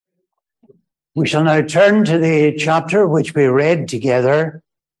We shall now turn to the chapter which we read together,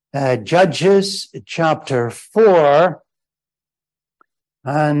 Judges chapter 4,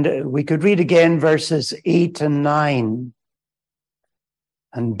 and we could read again verses 8 and 9.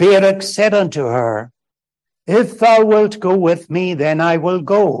 And Barak said unto her, If thou wilt go with me, then I will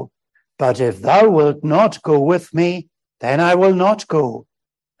go. But if thou wilt not go with me, then I will not go.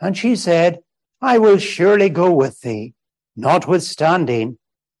 And she said, I will surely go with thee, notwithstanding,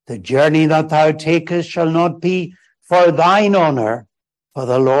 the journey that thou takest shall not be for thine honour, for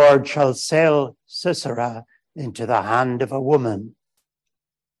the Lord shall sell Sisera into the hand of a woman.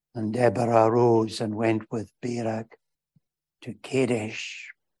 And Deborah arose and went with Barak to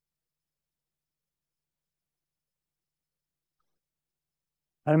Kadesh.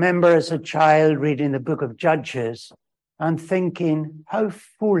 I remember as a child reading the book of Judges and thinking how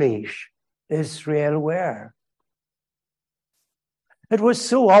foolish Israel were. It was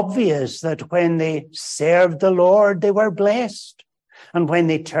so obvious that when they served the Lord, they were blessed. And when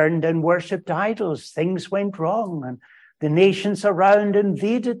they turned and worshipped idols, things went wrong and the nations around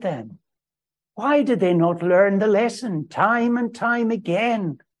invaded them. Why did they not learn the lesson time and time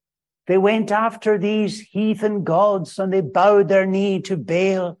again? They went after these heathen gods and they bowed their knee to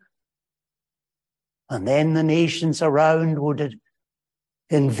Baal. And then the nations around would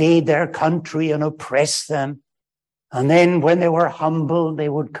invade their country and oppress them. And then when they were humble, they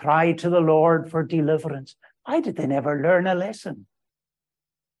would cry to the Lord for deliverance. Why did they never learn a lesson?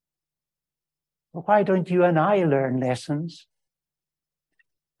 Well, why don't you and I learn lessons?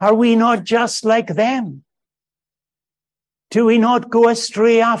 Are we not just like them? Do we not go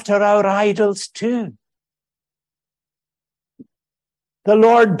astray after our idols too? The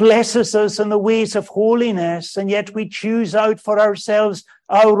Lord blesses us in the ways of holiness, and yet we choose out for ourselves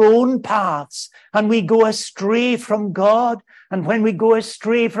our own paths, and we go astray from God. And when we go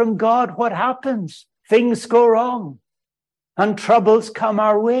astray from God, what happens? Things go wrong, and troubles come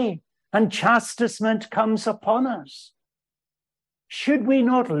our way, and chastisement comes upon us. Should we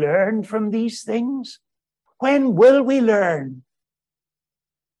not learn from these things? When will we learn?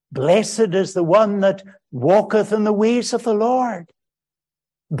 Blessed is the one that walketh in the ways of the Lord.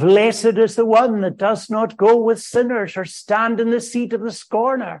 Blessed is the one that does not go with sinners or stand in the seat of the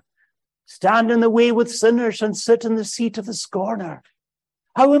scorner. Stand in the way with sinners and sit in the seat of the scorner.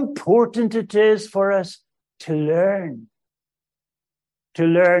 How important it is for us to learn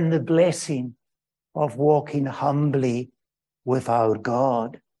the blessing of walking humbly with our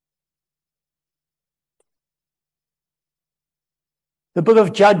God. The book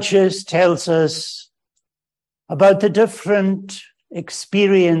of Judges tells us about the different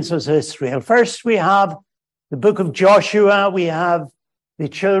experiences of Israel. First, we have the book of Joshua. We have the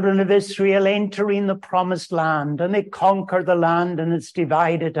children of Israel entering the promised land, and they conquer the land, and it's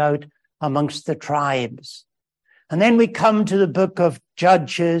divided out amongst the tribes. And then we come to the book of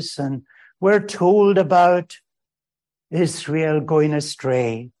Judges, and we're told about Israel going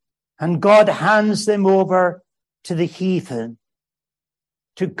astray, and God hands them over to the heathen,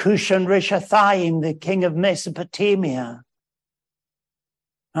 to Cush and Rishathaim, the king of Mesopotamia,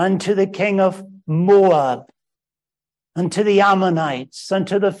 and to the king of Moab, and to the Ammonites, and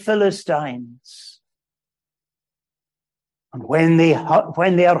to the Philistines. And when they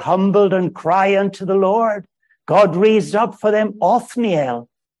are humbled and cry unto the Lord, God raised up for them Othniel,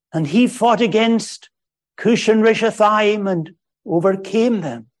 and he fought against Cush and Rishathaim and overcame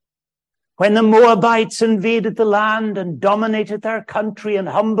them. When the Moabites invaded the land and dominated their country and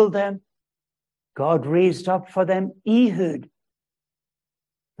humbled them, God raised up for them Ehud,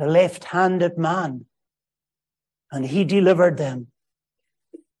 the left-handed man, and he delivered them.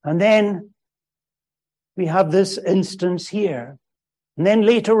 And then we have this instance here. And then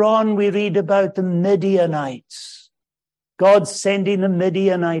later on, we read about the Midianites. God sending the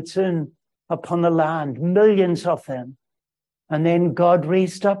Midianites in upon the land, millions of them. And then God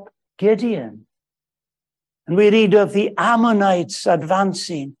raised up Gideon. And we read of the Ammonites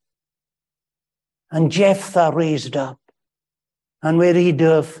advancing, and Jephthah raised up. And we read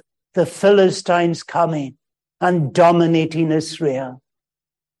of the Philistines coming and dominating Israel.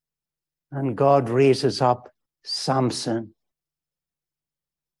 And God raises up Samson.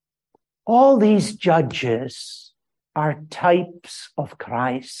 All these judges are types of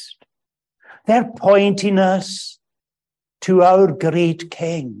Christ. They're pointing us to our great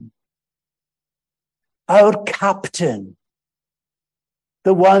King, our captain,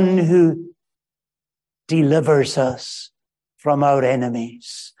 the one who delivers us from our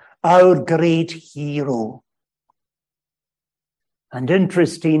enemies, our great hero. And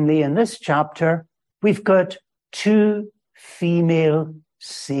interestingly, in this chapter, we've got two female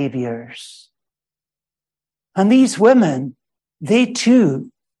saviors. And these women, they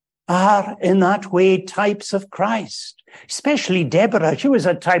too are in that way types of Christ, especially Deborah. She was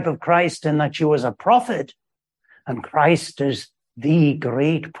a type of Christ in that she was a prophet, and Christ is the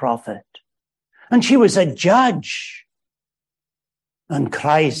great prophet. And she was a judge, and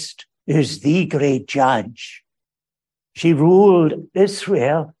Christ is the great judge. She ruled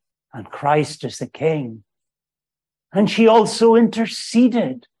Israel, and Christ is the king. And she also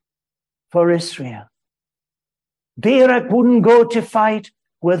interceded for Israel. Barak wouldn't go to fight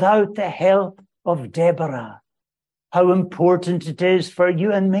without the help of Deborah. How important it is for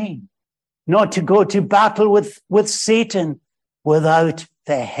you and me not to go to battle with Satan without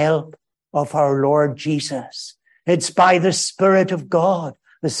the help of our Lord Jesus. It's by the Spirit of God,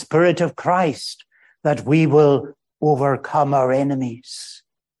 the Spirit of Christ, that we will overcome our enemies.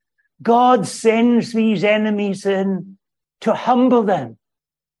 God sends these enemies in to humble them,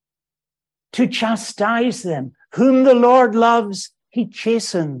 to chastise them. Whom the Lord loves, he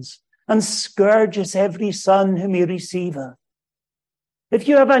chastens and scourges every son whom he receiveth. If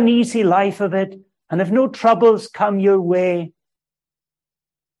you have an easy life of it, and if no troubles come your way,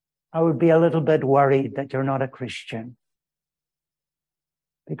 I would be a little bit worried that you're not a Christian.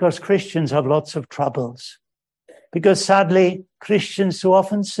 Because Christians have lots of troubles. Because sadly, Christians so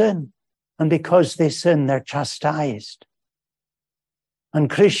often sin. And because they sin, they're chastised. And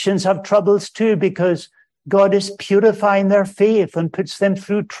Christians have troubles too, because God is purifying their faith and puts them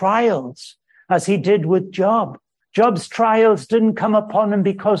through trials, as he did with Job. Job's trials didn't come upon him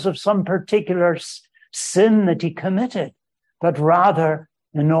because of some particular sin that he committed, but rather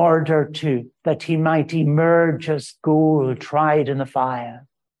in order that he might emerge as gold tried in the fire.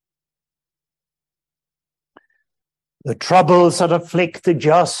 The troubles that afflict the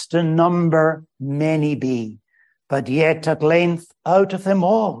just in number many be, but yet at length out of them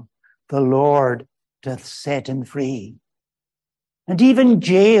all the Lord doth set him free. And even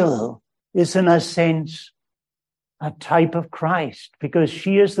jail is in a sense a type of Christ, because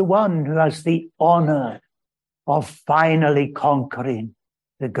she is the one who has the honor of finally conquering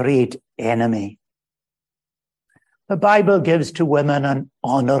the great enemy. The Bible gives to women an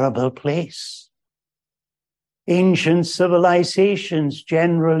honorable place. Ancient civilizations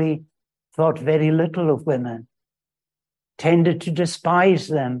generally thought very little of women, tended to despise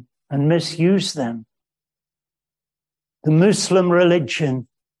them and misuse them. The Muslim religion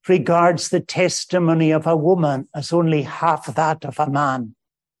regards the testimony of a woman as only half that of a man.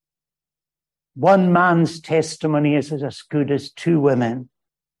 One man's testimony is as good as two women.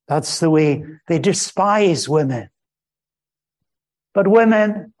 That's the way they despise women. But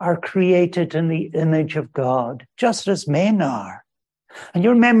women are created in the image of God, just as men are. And you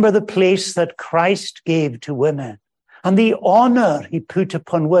remember the place that Christ gave to women and the honor he put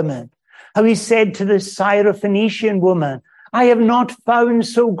upon women. How he said to the Syrophoenician woman, I have not found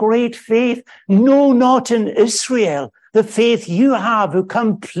so great faith, no, not in Israel, the faith you have, who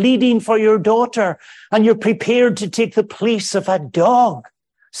come pleading for your daughter, and you're prepared to take the place of a dog,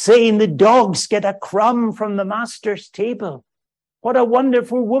 saying the dogs get a crumb from the master's table. What a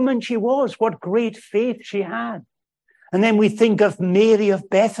wonderful woman she was. What great faith she had. And then we think of Mary of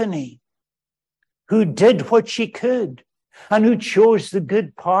Bethany, who did what she could and who chose the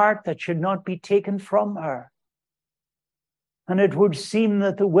good part that should not be taken from her. And it would seem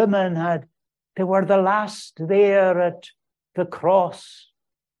that the women they were the last there at the cross.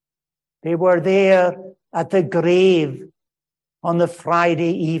 They were there at the grave on the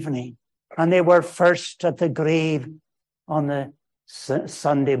Friday evening, and they were first at the grave on the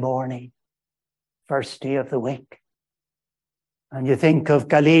Sunday morning, first day of the week. And you think of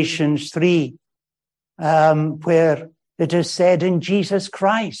Galatians 3, where it is said in Jesus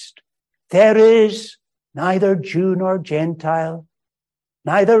Christ, there is neither Jew nor Gentile,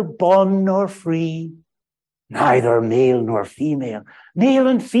 neither bond nor free, neither male nor female. Male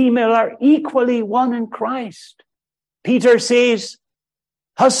and female are equally one in Christ. Peter says,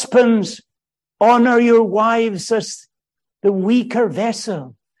 husbands, honor your wives as the weaker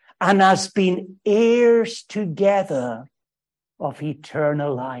vessel, and as being heirs together of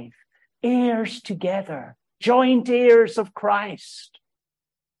eternal life. Heirs together, joint heirs of Christ.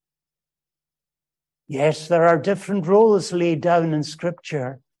 Yes, there are different roles laid down in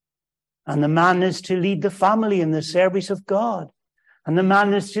Scripture, and the man is to lead the family in the service of God, and the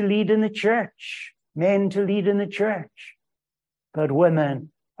man is to lead in the church, men to lead in the church. But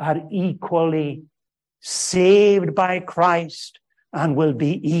women are equally saved by Christ and will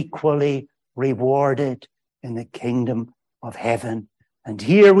be equally rewarded in the kingdom of heaven. And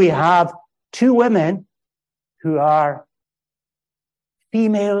here we have two women who are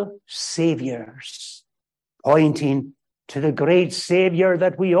female saviors. pointing to the great Savior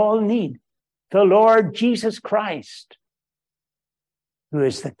that we all need, the Lord Jesus Christ, who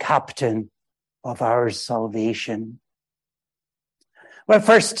is the captain of our salvation. Well,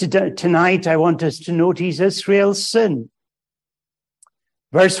 first tonight, I want us to notice Israel's sin.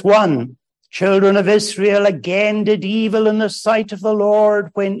 Verse 1, children of Israel again did evil in the sight of the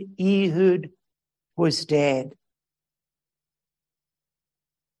Lord when Ehud was dead.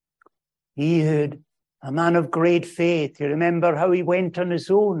 Ehud, a man of great faith. You remember how he went on his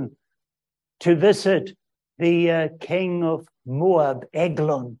own to visit the king of Moab,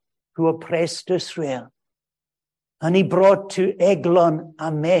 Eglon, who oppressed Israel. And he brought to Eglon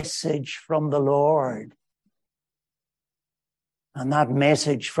a message from the Lord. And that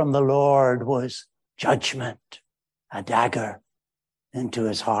message from the Lord was judgment, a dagger into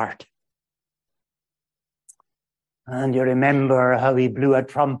his heart. And you remember how he blew a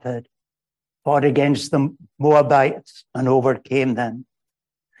trumpet, fought against the Moabites and overcame them.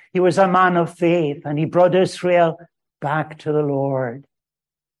 He was a man of faith, and he brought Israel back to the Lord.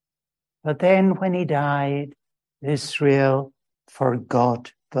 But then when he died, Israel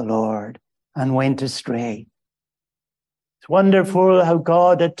forgot the Lord and went astray. It's wonderful how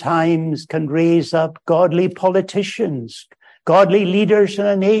God at times can raise up godly politicians, godly leaders in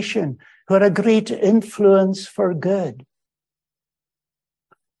a nation who are a great influence for good.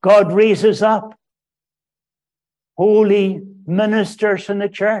 God raises up holy ministers in the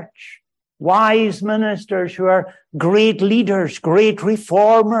church, wise ministers who are great leaders, great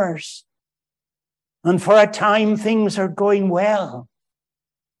reformers. And for a time, things are going well.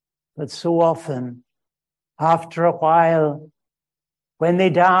 But so often, after a while, when they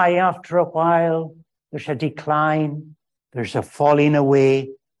die, after a while, there's a decline, there's a falling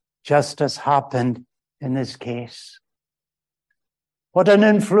away, just as happened in this case. What an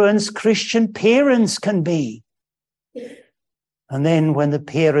influence Christian parents can be. And then when the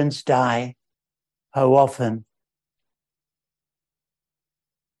parents die, how often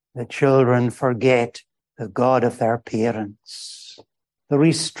the children forget the God of their parents. The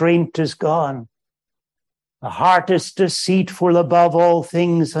restraint is gone. The heart is deceitful above all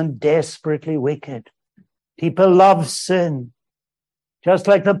things and desperately wicked. People love sin. Just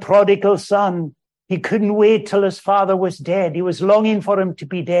like the prodigal son, he couldn't wait till his father was dead. He was longing for him to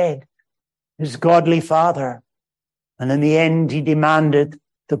be dead, his godly father. And in the end, he demanded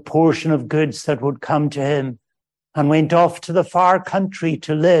the portion of goods that would come to him and went off to the far country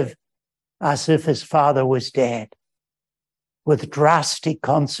to live as if his father was dead, with drastic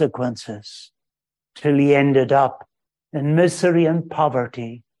consequences, till he ended up in misery and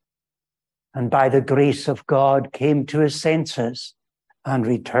poverty, and by the grace of God came to his senses and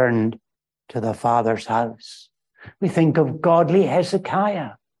returned to the Father's house. We think of godly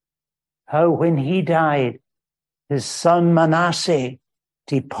Hezekiah, how when he died, his son Manasseh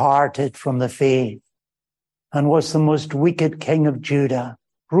departed from the faith and was the most wicked king of Judah,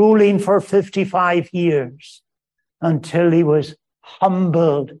 ruling for 55 years until he was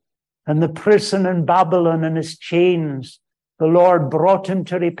humbled in the prison in Babylon in his chains. The Lord brought him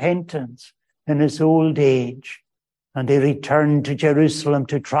to repentance in his old age, and he returned to Jerusalem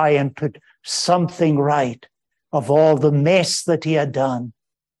to try and put something right of all the mess that he had done.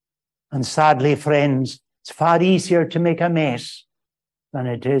 And sadly, friends, it's far easier to make a mess than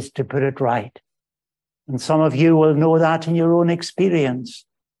it is to put it right. And some of you will know that in your own experience,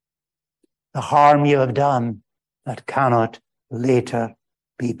 the harm you have done that cannot later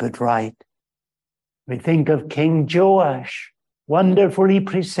be put right. We think of King Joash, wonderfully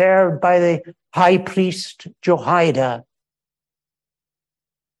preserved by the high priest Jehoiada,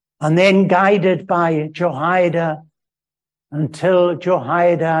 and then guided by Jehoiada until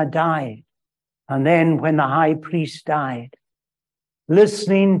Jehoiada died. And then when the high priest died,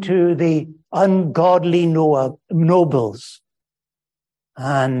 listening to the ungodly nobles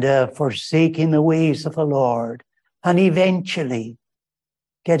and forsaking the ways of the Lord, and eventually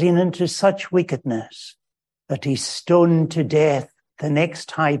getting into such wickedness that he stoned to death the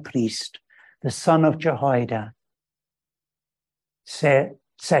next high priest, the son of Jehoiada,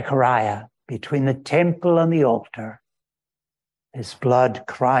 Zechariah, between the temple and the altar, his blood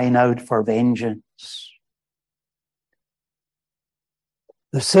crying out for vengeance.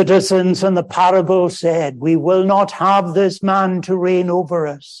 The citizens in the parable said, "We will not have this man to reign over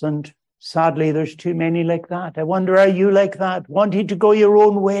us." And sadly, there's too many like that. I wonder, are you like that? Wanting to go your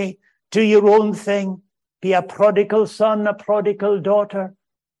own way, do your own thing, be a prodigal son, a prodigal daughter,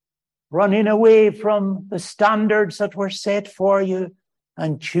 running away from the standards that were set for you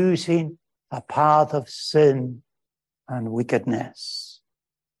and choosing a path of sin and wickedness.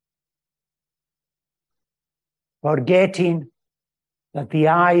 forgetting that the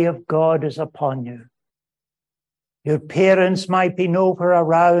eye of God is upon you. Your parents might be nowhere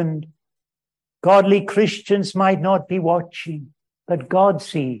around. Godly Christians might not be watching, but God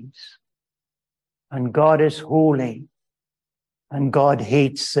sees. And God is holy. And God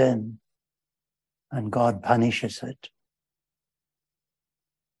hates sin. And God punishes it.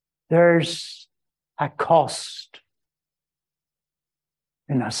 There's a cost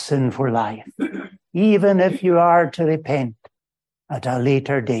in a sinful life. Even if you are to repent at a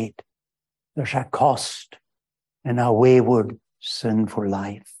later date, there's a cost in a wayward, sinful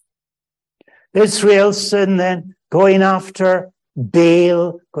life. Israel's sin then, going after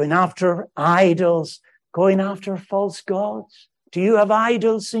Baal, going after idols, going after false gods. Do you have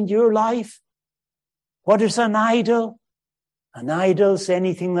idols in your life? What is an idol? An idol is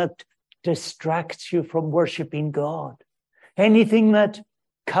anything that distracts you from worshiping God. Anything that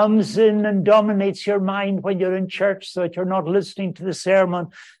comes in and dominates your mind when you're in church so that you're not listening to the sermon,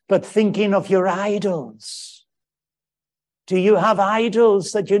 but thinking of your idols. Do you have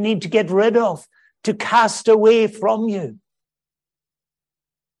idols that you need to get rid of, to cast away from you?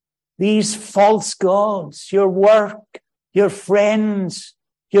 These false gods, your work, your friends,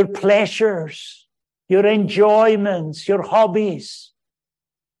 your pleasures, your enjoyments, your hobbies,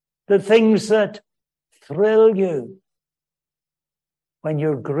 the things that thrill you, when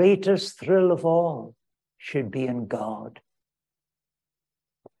your greatest thrill of all should be in God.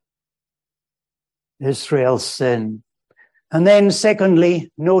 Israel's sin. And then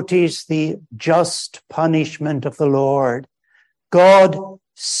secondly, notice the just punishment of the Lord. God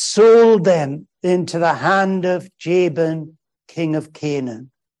sold them into the hand of Jabin, king of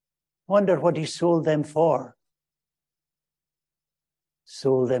Canaan. Wonder what he sold them for.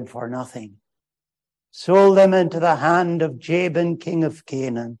 Sold them for nothing. Sold them into the hand of Jabin, king of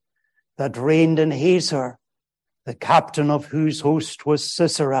Canaan, that reigned in Hazor, the captain of whose host was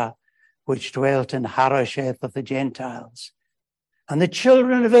Sisera, which dwelt in Harosheth of the Gentiles. And the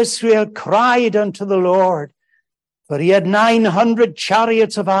children of Israel cried unto the Lord, for he had 900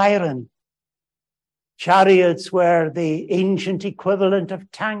 chariots of iron. Chariots were the ancient equivalent of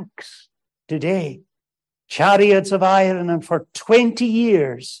tanks today. Chariots of iron, and for 20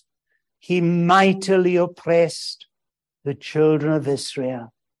 years he mightily oppressed the children of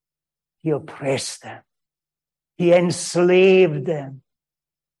Israel. He oppressed them. He enslaved them.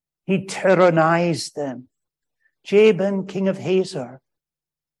 He tyrannized them. Jabin, king of Hazor.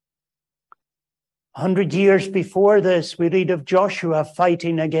 100 years before this, we read of Joshua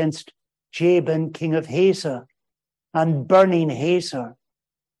fighting against Jabin, king of Hazor, and burning Hazor.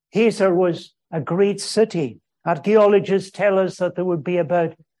 Hazor was a great city. Archaeologists tell us that there would be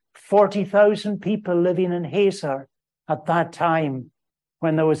about 40,000 people living in Hazor at that time,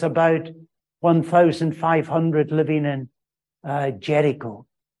 when there was about 1,500 living in Jericho.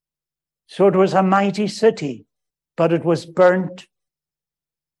 So it was a mighty city, but it was burnt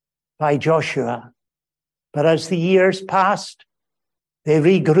by Joshua. But as the years passed, they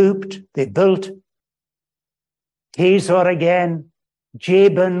regrouped, they built Hazor again.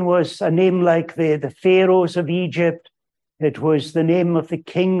 Jabin was a name like the pharaohs of Egypt. It was the name of the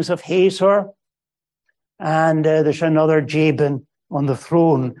kings of Hazor. And there's another Jabin on the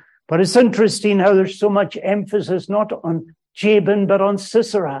throne. But it's interesting how there's so much emphasis not on Jabin, but on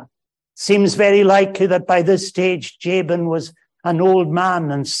Sisera. Seems very likely that by this stage, Jabin was an old man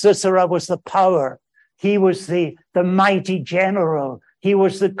and Sisera was the power. He was the mighty general. He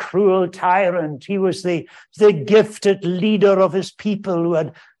was the cruel tyrant. He was the gifted leader of his people who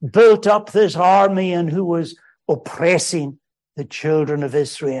had built up this army and who was oppressing the children of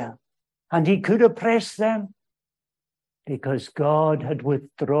Israel. And he could oppress them because God had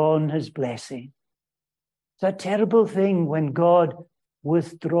withdrawn his blessing. It's a terrible thing when God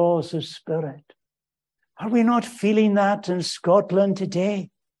withdraws his spirit. Are we not feeling that in Scotland today?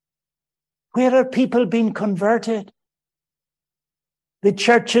 Where are people being converted? The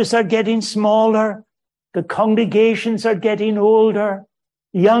churches are getting smaller. The congregations are getting older.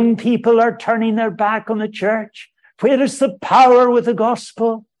 Young people are turning their back on the church. Where is the power with the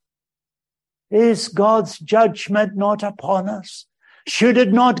gospel? Is God's judgment not upon us? Should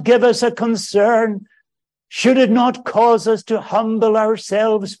it not give us a concern? Should it not cause us to humble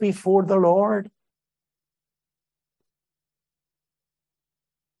ourselves before the Lord?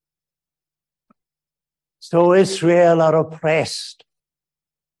 So Israel are oppressed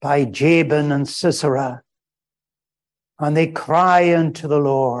by Jabin and Sisera, and they cry unto the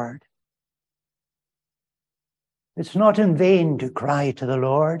Lord. It's not in vain to cry to the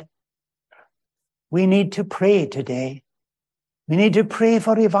Lord. We need to pray today. We need to pray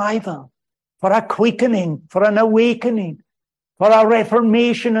for revival, for a quickening, for an awakening, for a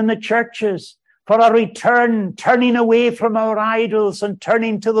reformation in the churches, for a return, turning away from our idols and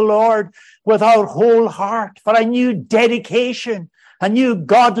turning to the Lord with our whole heart, for a new dedication, a new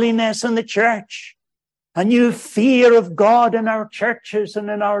godliness in the church, a new fear of God in our churches and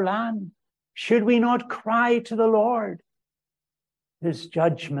in our land. Should we not cry to the Lord? His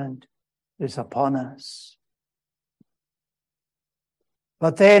judgment is upon us.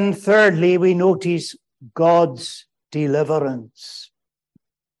 But then thirdly, we notice God's deliverance.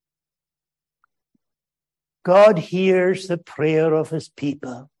 God hears the prayer of his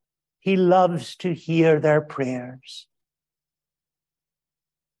people. He loves to hear their prayers.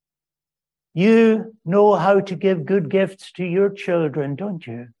 You know how to give good gifts to your children, don't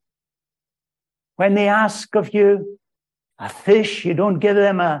you? When they ask of you a fish, you don't give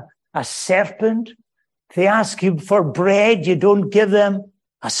them a serpent. If they ask you for bread, you don't give them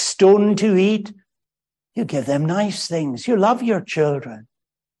a stone to eat. You give them nice things. You love your children.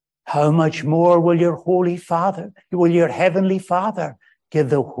 How much more will your your heavenly Father give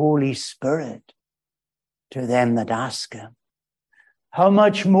the Holy Spirit to them that ask him? How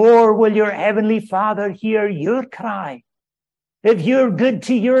much more will your heavenly Father hear your cry? If you're good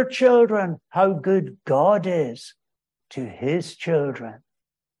to your children, how good God is to his children.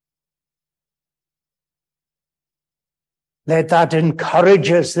 Let that encourage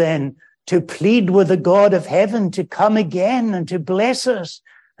us then to plead with the God of heaven to come again and to bless us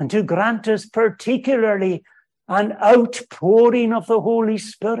and to grant us particularly an outpouring of the Holy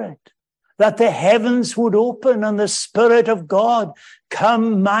Spirit, that the heavens would open and the Spirit of God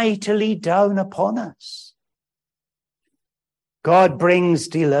come mightily down upon us. God brings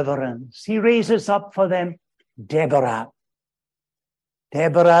deliverance. He raises up for them Deborah.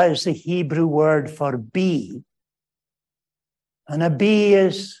 Deborah is the Hebrew word for bee. And a bee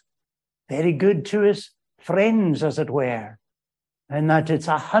is very good to his friends, as it were, and that it's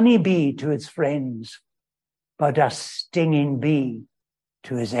a honeybee to its friends, but a stinging bee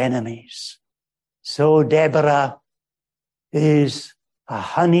to his enemies. So Deborah is a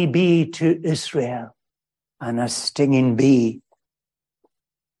honeybee to Israel and a stinging bee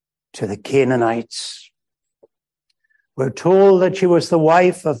to the Canaanites. We're told that she was the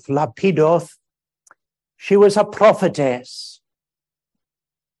wife of Lapidoth. She was a prophetess.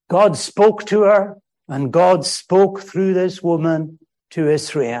 God spoke to her, and God spoke through this woman to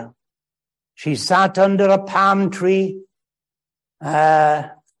Israel. She sat under a palm tree,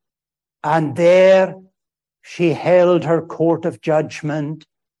 and there she held her court of judgment,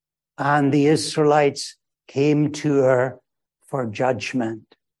 and the Israelites came to her for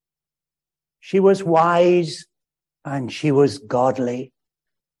judgment. She was wise and she was godly,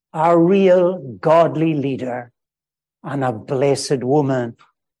 a real godly leader and a blessed woman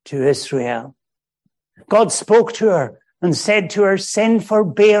to Israel. God spoke to her and said to her, "Send for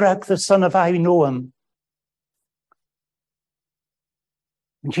Barak, the son of Ahinoam."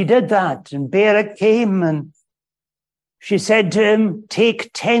 And she did that, and Barak came, and she said to him,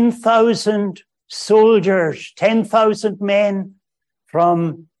 "Take 10,000 soldiers, 10,000 men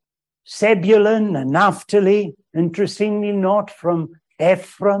from Zebulun and Naphtali," interestingly not from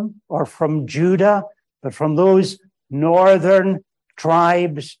Ephraim or from Judah, but from those northern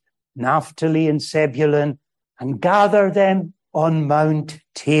tribes, Naphtali and Zebulun, and gather them on Mount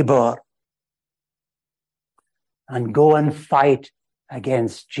Tabor and go and fight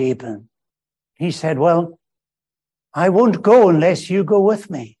against Jabin. He said, "Well, I won't go unless you go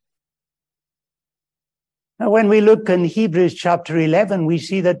with me." Now, when we look in Hebrews chapter 11, we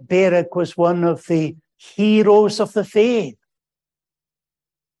see that Barak was one of the heroes of the faith,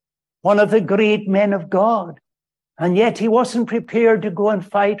 one of the great men of God. And yet he wasn't prepared to go and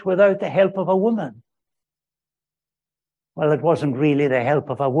fight without the help of a woman. Well, it wasn't really the help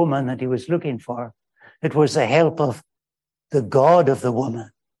of a woman that he was looking for. It was the help of the God of the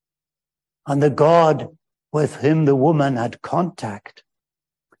woman and the God with whom the woman had contact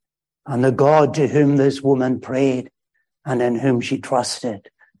and the God to whom this woman prayed and in whom she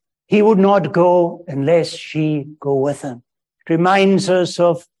trusted. He would not go unless she go with him. It reminds us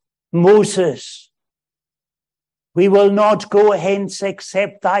of Moses. "We will not go hence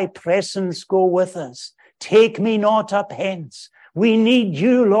except thy presence go with us. Take me not up hence." We need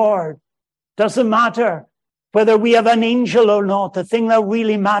you, Lord. Doesn't matter whether we have an angel or not. The thing that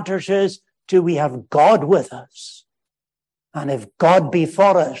really matters is, do we have God with us? And if God be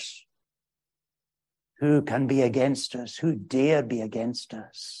for us, who can be against us? Who dare be against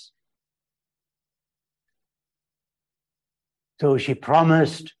us? So she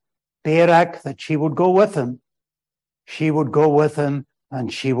promised Barak that she would go with him. She would go with him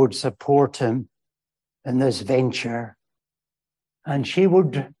and she would support him in this venture. And she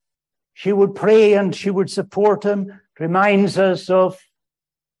would pray and she would support him. It reminds us of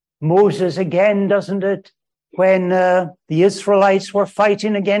Moses again, doesn't it? When the Israelites were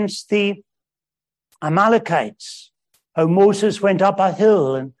fighting against the Amalekites, how Moses went up a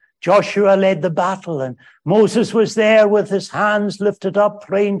hill and Joshua led the battle, and Moses was there with his hands lifted up,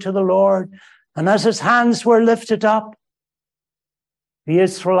 praying to the Lord. And as his hands were lifted up, the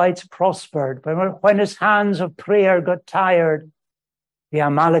Israelites prospered. When his hands of prayer got tired, the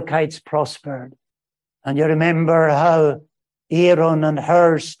Amalekites prospered. And you remember how Aaron and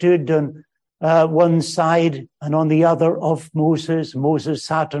Hur stood on one side and on the other of Moses. Moses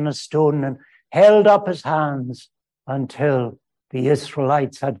sat on a stone and held up his hands until the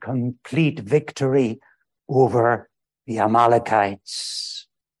Israelites had complete victory over the Amalekites.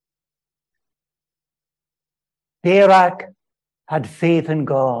 Barak had faith in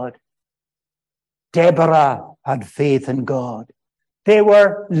God. Deborah had faith in God. They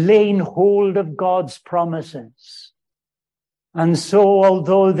were laying hold of God's promises. And so,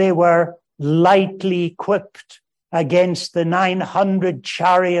 although they were lightly equipped against the 900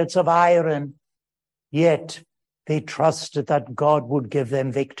 chariots of iron, yet they trusted that God would give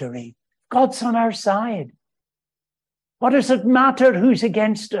them victory. God's on our side. What does it matter who's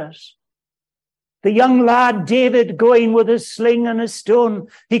against us? The young lad David going with his sling and his stone,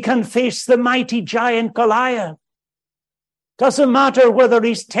 he can face the mighty giant Goliath. Doesn't matter whether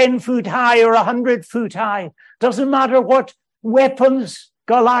he's 10 foot high or 100 foot high. Doesn't matter what weapons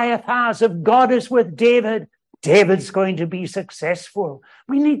Goliath has. If God is with David, David's going to be successful.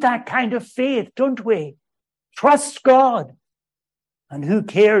 We need that kind of faith, don't we? Trust God. And who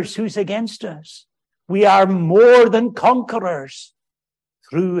cares who's against us? We are more than conquerors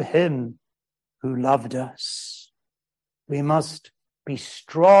through him who loved us. We must be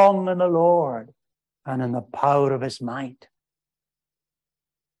strong in the Lord and in the power of his might.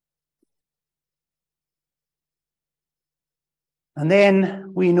 And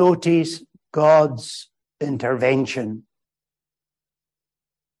then we notice God's intervention.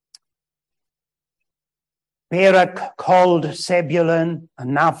 Barak called Zebulun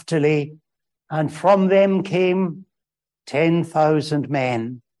and Naphtali, and from them came 10,000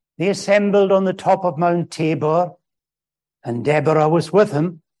 men. They assembled on the top of Mount Tabor, and Deborah was with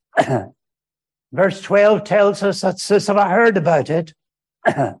him. Verse 12 tells us that Sisera heard about it,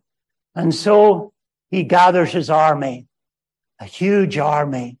 and so he gathers his army, a huge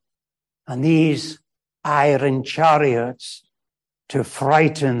army, and these iron chariots to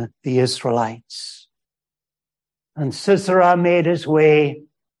frighten the Israelites. And Sisera made his way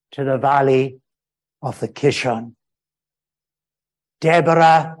to the valley of the Kishon.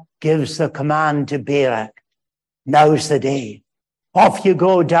 Deborah gives the command to Barak. Now's the day. Off you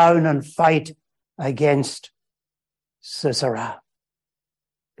go down and fight against Sisera.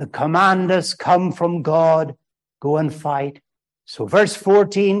 The command has come from God. Go and fight. So verse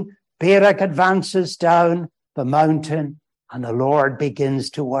 14, Barak advances down the mountain and the Lord begins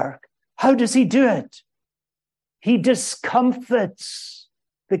to work. How does he do it? He discomfits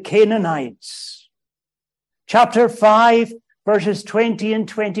the Canaanites. Chapter 5, verses 20 and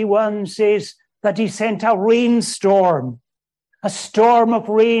 21 says that he sent a rainstorm, a storm of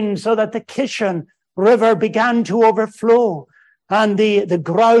rain, so that the Kishon River began to overflow, and the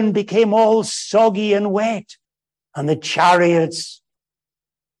ground became all soggy and wet, and the chariots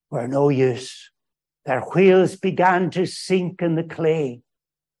were no use. Their wheels began to sink in the clay.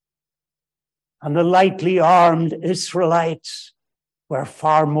 And the lightly armed Israelites were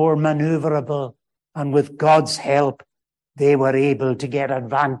far more maneuverable, and with God's help, they were able to get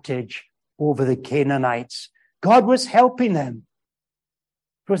advantage over the Canaanites. God was helping them.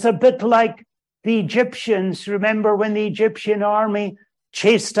 It was a bit like the Egyptians. Remember when the Egyptian army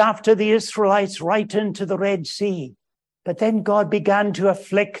chased after the Israelites right into the Red Sea? But then God began to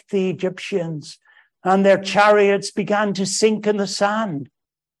afflict the Egyptians, and their chariots began to sink in the sand,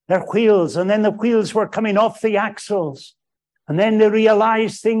 their wheels, and then the wheels were coming off the axles. And then they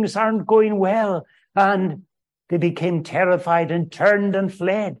realized things aren't going well, and they became terrified and turned and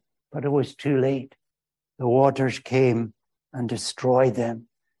fled. But it was too late. The waters came and destroyed them.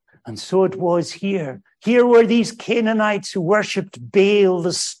 And so it was here. Here were these Canaanites who worshipped Baal,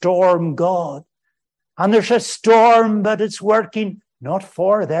 the storm god. And there's a storm, but it's working not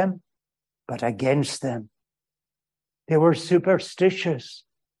for them, but against them. They were superstitious.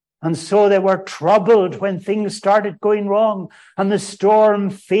 And so they were troubled when things started going wrong, and the storm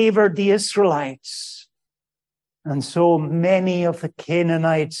favored the Israelites. And so many of the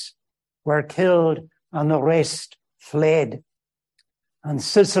Canaanites were killed, and the rest fled. And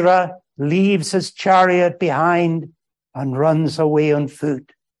Sisera leaves his chariot behind and runs away on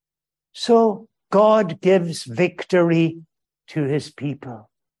foot. So God gives victory to his people.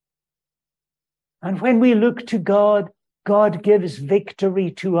 And when we look to God, God gives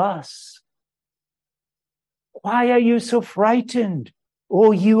victory to us. Why are you so frightened,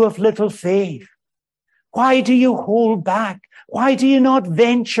 O you of little faith? Why do you hold back? Why do you not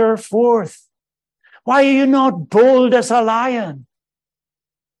venture forth? Why are you not bold as a lion?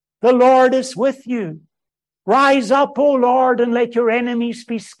 The Lord is with you. Rise up, O Lord, and let your enemies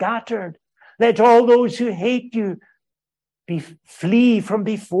be scattered. Let all those who hate you flee from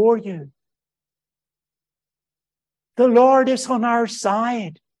before you. The Lord is on our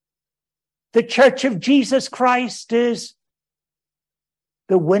side. The Church of Jesus Christ is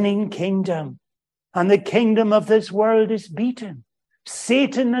the winning kingdom, and the kingdom of this world is beaten.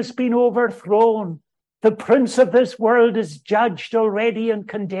 Satan has been overthrown. The prince of this world is judged already and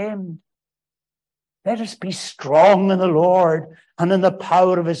condemned. Let us be strong in the Lord and in the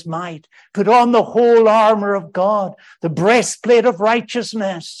power of his might. Put on the whole armor of God, the breastplate of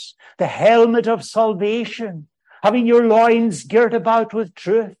righteousness, the helmet of salvation, having your loins girt about with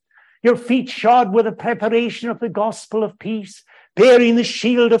truth, your feet shod with the preparation of the gospel of peace, bearing the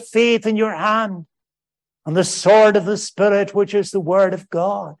shield of faith in your hand, and the sword of the Spirit, which is the word of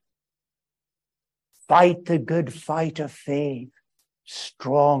God. Fight the good fight of faith,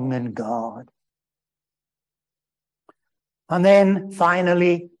 strong in God. And then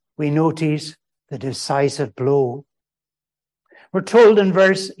finally, we notice the decisive blow. We're told in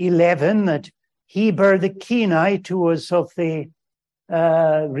verse 11 that Heber the Kenite, who was of the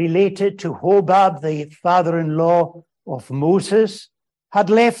related to Hobab, the father-in-law of Moses, had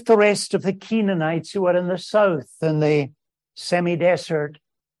left the rest of the Canaanites who were in the south, in the semi-desert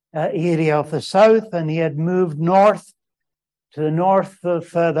area of the south, and he had moved north to the north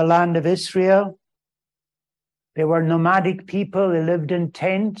of the land of Israel. They were nomadic people. They lived in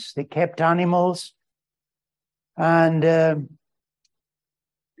tents. They kept animals. And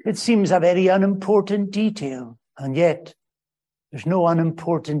it seems a very unimportant detail. And yet, there's no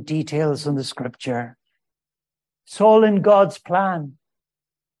unimportant details in the scripture. It's all in God's plan.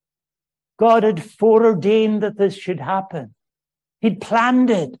 God had foreordained that this should happen. He'd planned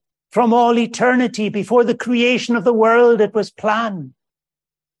it from all eternity. Before the creation of the world, it was planned.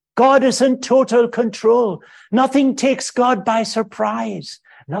 God is in total control. Nothing takes God by surprise.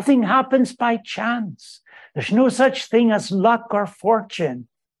 Nothing happens by chance. There's no such thing as luck or fortune.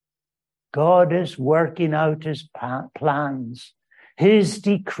 God is working out his plans. His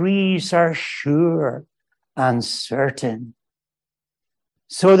decrees are sure and certain.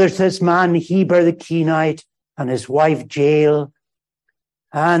 So there's this man, Heber the Kenite, and his wife, Jael,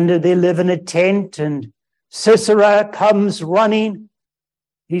 and they live in a tent, and Sisera comes running.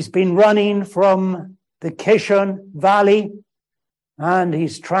 He's been running from the Kishon Valley, and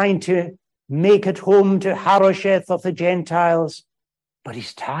he's trying to make it home to Harosheth of the Gentiles, but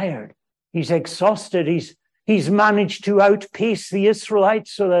he's tired. He's exhausted. He's managed to outpace the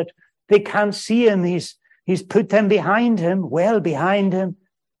Israelites so that they can't see him. He's put them behind him, well behind him.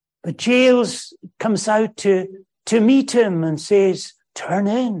 But Jael comes out to meet him and says, turn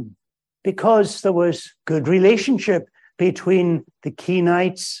in, because there was good relationship between the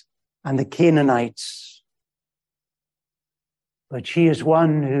Kenites and the Canaanites. But she is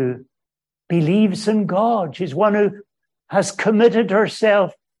one who believes in God. She's one who has committed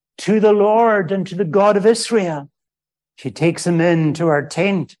herself to the Lord and to the God of Israel. She takes him into her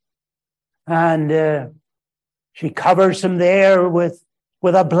tent, and she covers him there with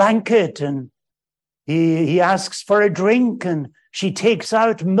a blanket, and he asks for a drink, and she takes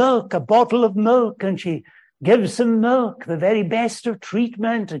out milk, a bottle of milk, and she gives him milk, the very best of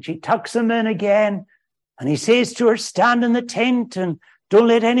treatment, and she tucks him in again. And he says to her, stand in the tent and don't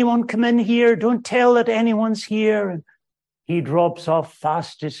let anyone come in here. Don't tell that anyone's here. And he drops off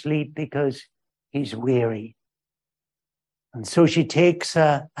fast asleep because he's weary. And so she takes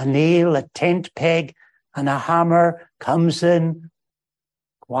a nail, a tent peg, and a hammer, comes in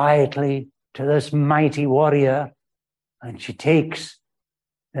quietly to this mighty warrior, and she takes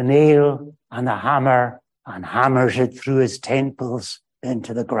the nail and the hammer and hammers it through his temples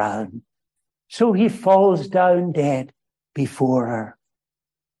into the ground. So he falls down dead before her.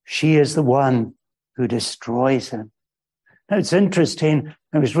 She is the one who destroys him. Now, it's interesting.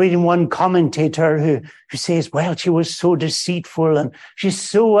 I was reading one commentator who says, well, she was so deceitful and she's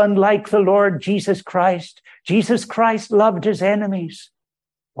so unlike the Lord Jesus Christ. Jesus Christ loved his enemies.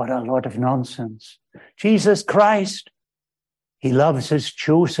 What a lot of nonsense. Jesus Christ, he loves his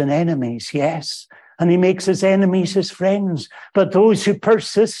chosen enemies, yes. and he makes his enemies his friends. But those who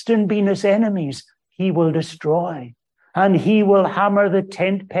persist in being his enemies, he will destroy. And he will hammer the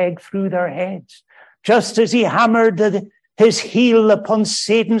tent peg through their heads, just as he hammered his heel upon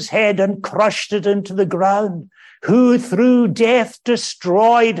Satan's head and crushed it into the ground, who through death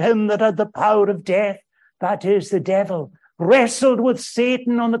destroyed him that had the power of death, that is the devil, wrestled with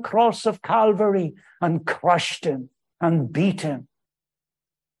Satan on the cross of Calvary and crushed him and beat him,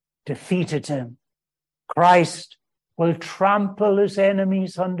 defeated him. Christ will trample his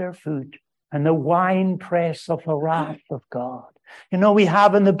enemies underfoot and the winepress of the wrath of God. You know, we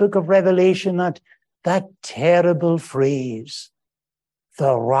have in the book of Revelation that terrible phrase,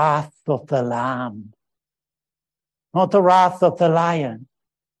 the wrath of the Lamb. Not the wrath of the lion,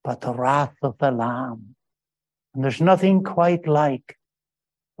 but the wrath of the Lamb. And there's nothing quite like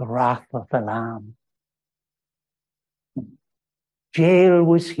the wrath of the Lamb. Jael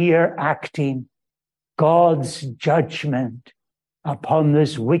was here acting God's judgment upon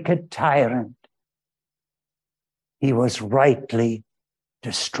this wicked tyrant. He was rightly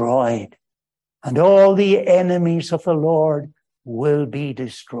destroyed, and all the enemies of the Lord will be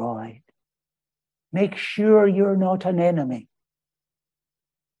destroyed. Make sure you're not an enemy.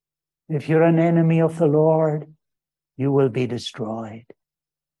 If you're an enemy of the Lord, you will be destroyed.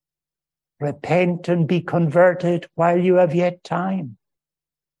 Repent and be converted while you have yet time.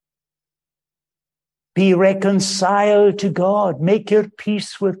 Be reconciled to God. Make your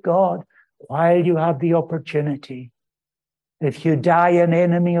peace with God while you have the opportunity. If you die an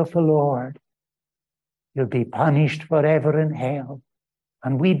enemy of the Lord, you'll be punished forever in hell.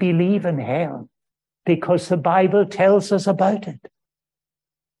 And we believe in hell because the Bible tells us about it.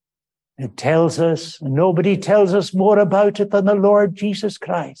 It tells us, and nobody tells us more about it than the Lord Jesus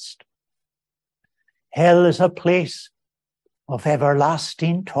Christ. Hell is a place of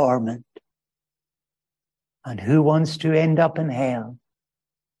everlasting torment. And who wants to end up in hell?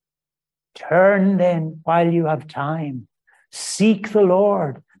 Turn then while you have time. Seek the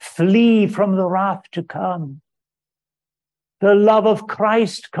Lord. Flee from the wrath to come. The love of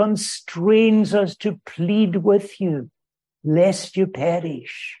Christ constrains us to plead with you, lest you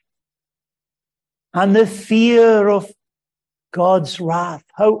perish. And the fear of God's wrath,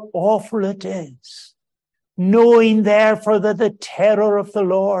 how awful it is. Knowing therefore that the terror of the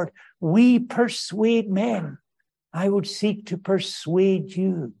Lord, we persuade men. I would seek to persuade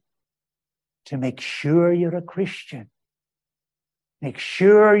you to make sure you're a Christian. Make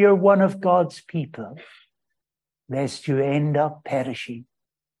sure you're one of God's people, lest you end up perishing.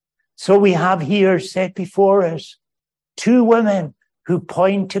 So we have here set before us two women who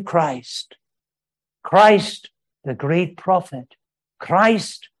point to Christ. Christ, the great prophet.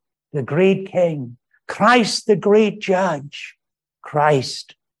 Christ, the great king. Christ, the great judge.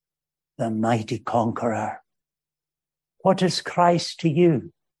 Christ, the mighty conqueror. What is Christ to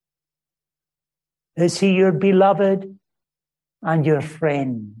you? Is he your beloved and your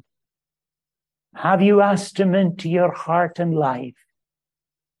friend? Have you asked him into your heart and life?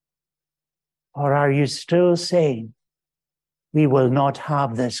 Or are you still saying, we will not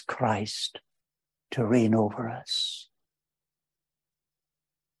have this Christ to reign over us?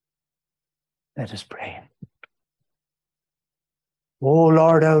 Let us pray. O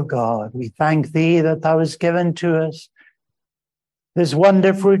Lord our God, we thank thee that thou hast given to us this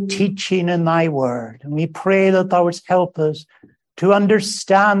wonderful teaching in thy word. And we pray that thou wouldst help us to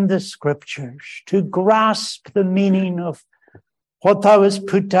understand the scriptures, to grasp the meaning of what thou hast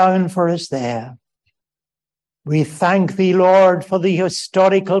put down for us there. We thank thee, Lord, for the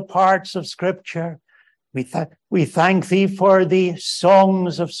historical parts of scripture. We thank thee for the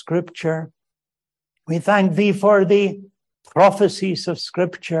songs of scripture. We thank thee for the prophecies of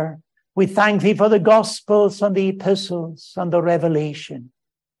scripture. We thank thee for the gospels and the epistles and the revelation.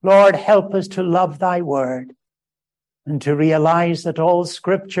 Lord, help us to love thy word and to realize that all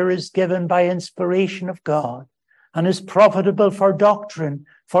scripture is given by inspiration of God and is profitable for doctrine,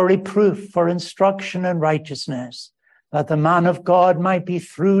 for reproof, for instruction in righteousness, that the man of God might be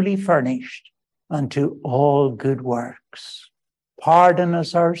truly furnished unto all good works. Pardon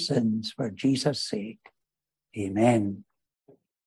us our sins for Jesus' sake. Amen.